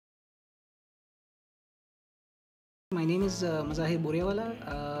My name is Mazahir Boriwala.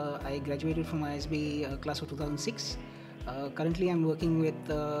 I graduated from ISB class of 2006. Currently, I'm working with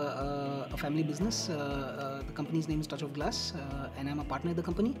a family business. The company's name is Touch of Glass, and I'm a partner at the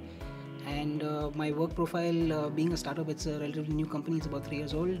company. And my work profile, being a startup, it's a relatively new company. It's about 3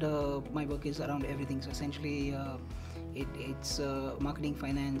 years old. My work is around everything. So essentially, it's marketing,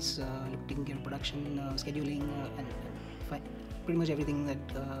 finance, taking care of production, scheduling, and pretty much everything that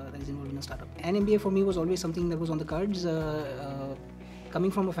is involved in a startup. An MBA for me was always something that was on the cards.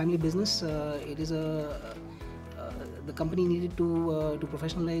 Coming from a family business, the company needed to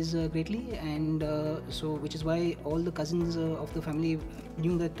professionalize greatly, and so which is why all the cousins of the family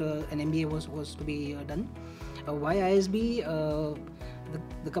knew that an MBA was to be done. Why ISB?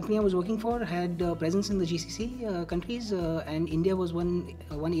 The company I was working for had presence in the GCC countries, and India was one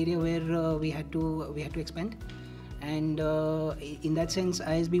area where we had to expand. And in that sense,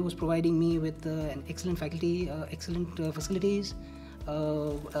 ISB was providing me with an excellent faculty, excellent facilities,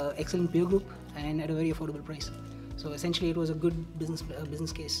 excellent peer group, and at a very affordable price. So essentially, it was a good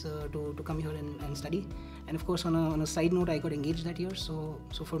business case to come here and study. And of course, on a side note, I got engaged that year. So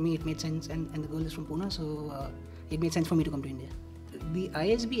for me, it made sense. And the girl is from Pune, so it made sense for me to come to India. The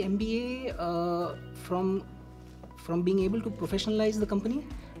ISB MBA, from being able to professionalize the company,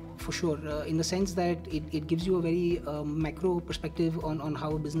 for sure, in the sense that it gives you a very macro perspective on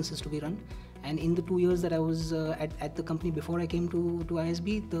how a business is to be run. And in the 2 years that I was at the company before I came to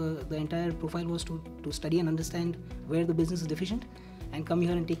ISB, the entire profile was to study and understand where the business is deficient and come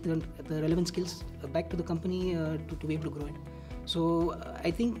here and take the relevant skills back to the company to be able to grow it. So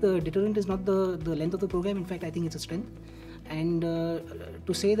I think the deterrent is not the length of the program. In fact, I think it's a strength. And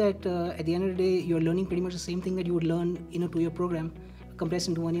to say that at the end of the day, you're learning pretty much the same thing that you would learn in a 2-year program, compressed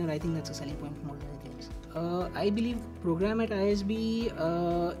into 1 year, I think that's a selling point more than anything else. I believe the program at ISB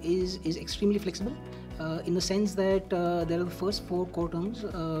is extremely flexible in the sense that there are the first 4 core terms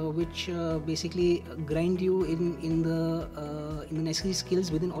which basically grind you in the necessary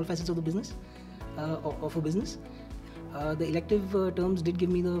skills within all facets of the business, of a business. The elective terms did give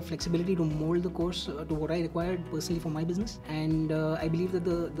me the flexibility to mold the course to what I required personally for my business, and I believe that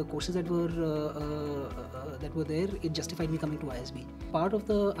the courses that were there, it justified me coming to ISB. Part of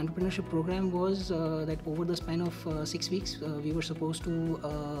the entrepreneurship program was that over the span of 6 weeks, we were supposed to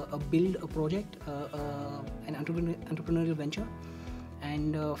build a project, an entrepreneurial venture.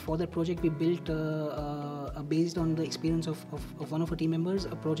 And for that project, we built, based on the experience of one of our team members,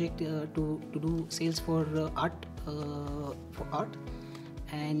 a project to do sales for art.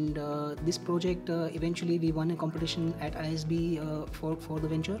 And this project, eventually we won a competition at ISB for the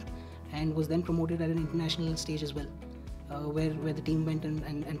venture, and was then promoted at an international stage as well, where the team went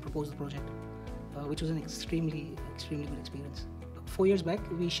and proposed the project, which was an extremely good experience. 4 years back,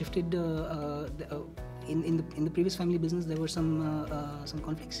 we shifted. In the previous family business, there were some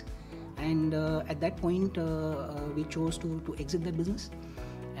conflicts, and at that point we chose to exit that business,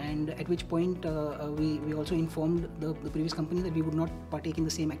 and at which point we also informed the previous company that we would not partake in the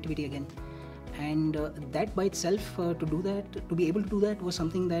same activity again. And that by itself, to be able to do that, was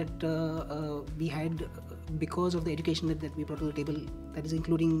something that we had because of the education that we brought to the table, that is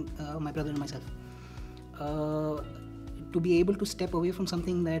including my brother and myself. To be able to step away from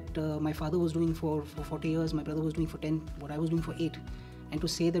something that my father was doing for 40 years, my brother was doing for 10, what I was doing for 8, and to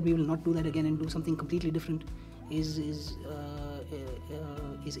say that we will not do that again and do something completely different is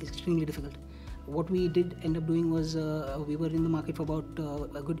extremely difficult. What we did end up doing was we were in the market for about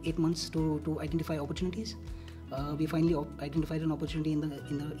a good 8 months to identify opportunities. We finally identified an opportunity in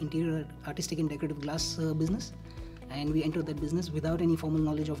the interior artistic and decorative glass business, and we entered that business without any formal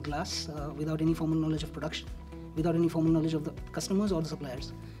knowledge of glass, without any formal knowledge of production, without any formal knowledge of the customers or the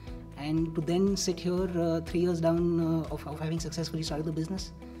suppliers. And to then sit here 3 years down of having successfully started the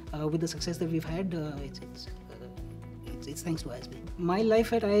business with the success that we've had, it's thanks to ISB. My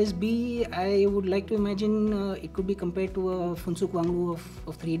life at ISB, I would like to imagine it could be compared to a Funsuk Wanglu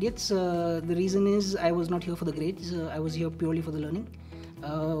of 3 Idiots. The reason is I was not here for the grades. I was here purely for the learning,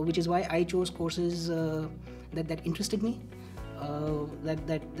 which is why I chose courses that interested me,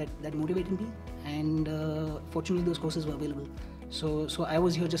 that motivated me, and fortunately those courses were available. So I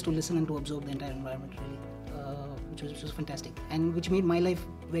was here just to listen and to absorb the entire environment, really, which was fantastic, and which made my life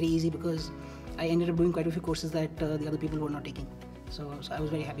very easy because I ended up doing quite a few courses that the other people were not taking. So I was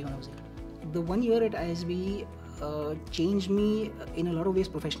very happy when I was here. The 1 year at ISB changed me in a lot of ways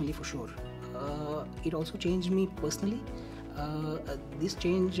professionally, for sure. It also changed me personally. This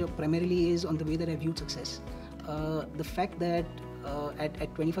change primarily is on the way that I viewed success. The fact that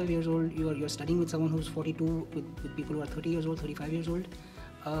at 25 years old, you're studying with someone who's 42, with people who are 30 years old, 35 years old,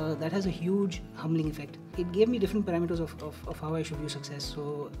 that has a huge humbling effect. It gave me different parameters of how I should view success.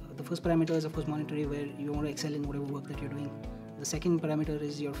 So the first parameter is of course monetary, where you want to excel in whatever work that you're doing. The second parameter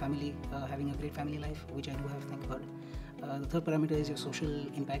is your family, having a great family life, which I do have, thank God. The third parameter is your social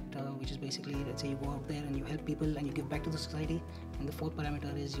impact, which is basically, let's say you go out there and you help people and you give back to the society. And the fourth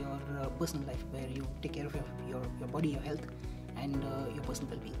parameter is your personal life, where you take care of your body, your health, and your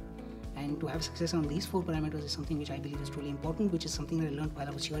personal well-being. And to have success on these four parameters is something which I believe is truly important, which is something that I learned while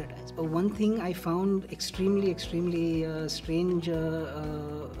I was here at ISB. One thing I found extremely strange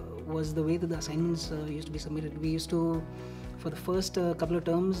was the way that the assignments used to be submitted. We used to, for the first couple of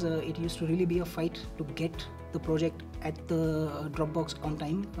terms, it used to really be a fight to get the project at the Dropbox on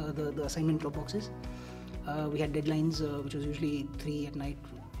time, the assignment Dropboxes. We had deadlines, which was usually 3 at night.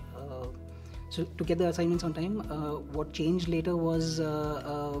 So to get the assignments on time, what changed later was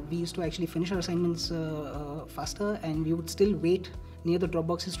we used to actually finish our assignments faster, and we would still wait near the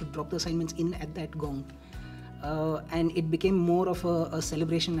Dropboxes to drop the assignments in at that gong. And it became more of a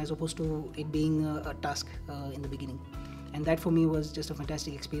celebration as opposed to it being a task in the beginning. And that for me was just a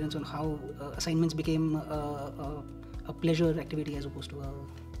fantastic experience on how assignments became a pleasure activity as opposed to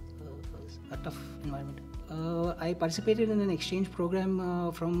a tough environment. I participated in an exchange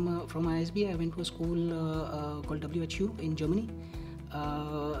program from ISB. I went to a school called WHU in Germany.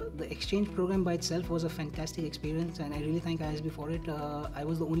 The exchange program by itself was a fantastic experience, and I really thank ISB for it. I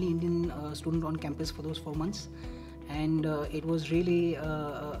was the only Indian student on campus for those 4 months, and it was really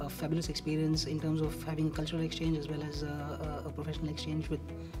a fabulous experience in terms of having a cultural exchange as well as a professional exchange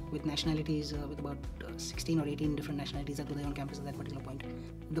with nationalities, with about 16 or 18 different nationalities that were there on campus at that particular point.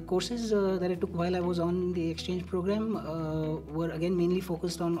 The courses that I took while I was on the exchange program were again mainly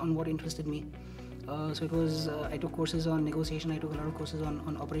focused on what interested me. So it was, I took courses on negotiation, I took a lot of courses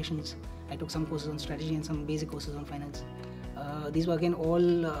on operations, I took some courses on strategy and some basic courses on finance. These were again all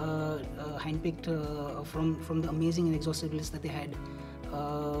handpicked from the amazing and exhaustive list that they had,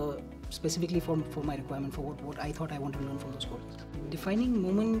 specifically for my requirement, for what I thought I wanted to learn from those courses. Defining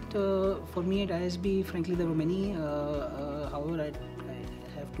moment for me at ISB, frankly there were many, however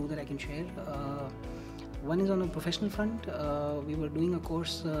I have 2 that I can share. One is on a professional front. We were doing a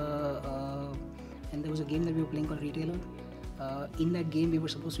course and there was a game that we were playing called Retailer. In that game we were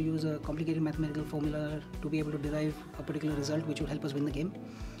supposed to use a complicated mathematical formula to be able to derive a particular result which would help us win the game.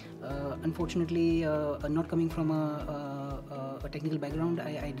 Unfortunately, not coming from a technical background,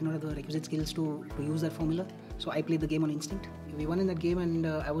 I did not have the requisite skills to use that formula, so I played the game on instinct. We won in that game, and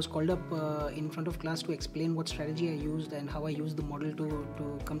I was called up in front of class to explain what strategy I used and how I used the model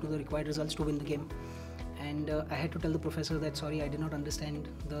to come to the required results to win the game. And I had to tell the professor that sorry, I did not understand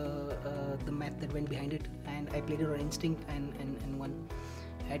the math that went behind it, and I played it on instinct and won.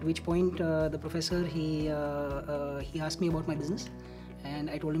 At which point the professor he asked me about my business,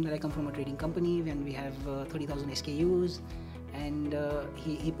 and I told him that I come from a trading company and we have 30,000 SKUs, and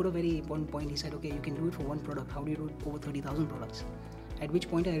he put a very important point. He said, okay, you can do it for one product, how do you do it over 30,000 products? At which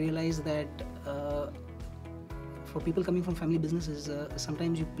point I realized that for people coming from family businesses,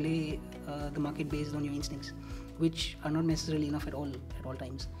 sometimes you play the market based on your instincts, which are not necessarily enough at all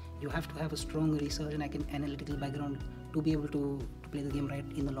times. You have to have a strong research and analytical background to be able to play the game right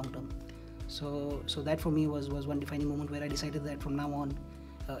in the long term. So that for me was one defining moment where I decided that from now on,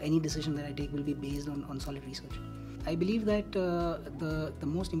 any decision that I take will be based on solid research. I believe that the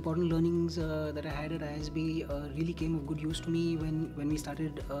most important learnings that I had at ISB really came of good use to me when we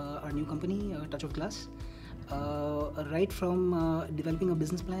started our new company, Touch of Glass. Right from developing a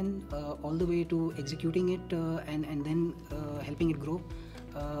business plan all the way to executing it and then helping it grow,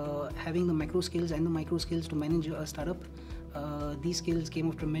 having the macro skills and the micro skills to manage a startup. These skills came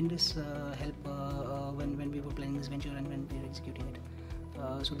of tremendous help when we were planning this venture and when we were executing it.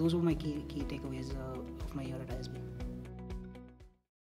 So those were my key takeaways of my year at ISB.